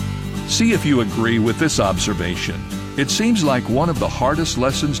See if you agree with this observation. It seems like one of the hardest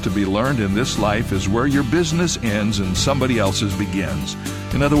lessons to be learned in this life is where your business ends and somebody else's begins.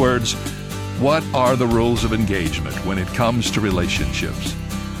 In other words, what are the rules of engagement when it comes to relationships?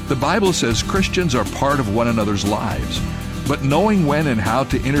 The Bible says Christians are part of one another's lives, but knowing when and how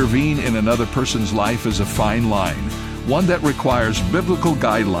to intervene in another person's life is a fine line, one that requires biblical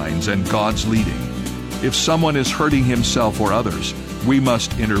guidelines and God's leading. If someone is hurting himself or others, we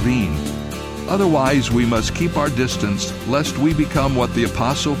must intervene. Otherwise, we must keep our distance, lest we become what the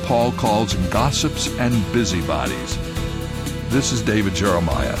Apostle Paul calls gossips and busybodies. This is David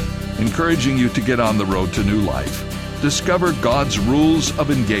Jeremiah, encouraging you to get on the road to new life. Discover God's rules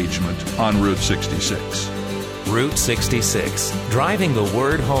of engagement on Route 66. Route 66, driving the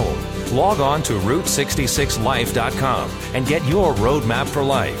word home. Log on to Route66Life.com and get your roadmap for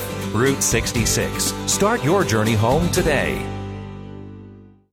life. Route 66. Start your journey home today.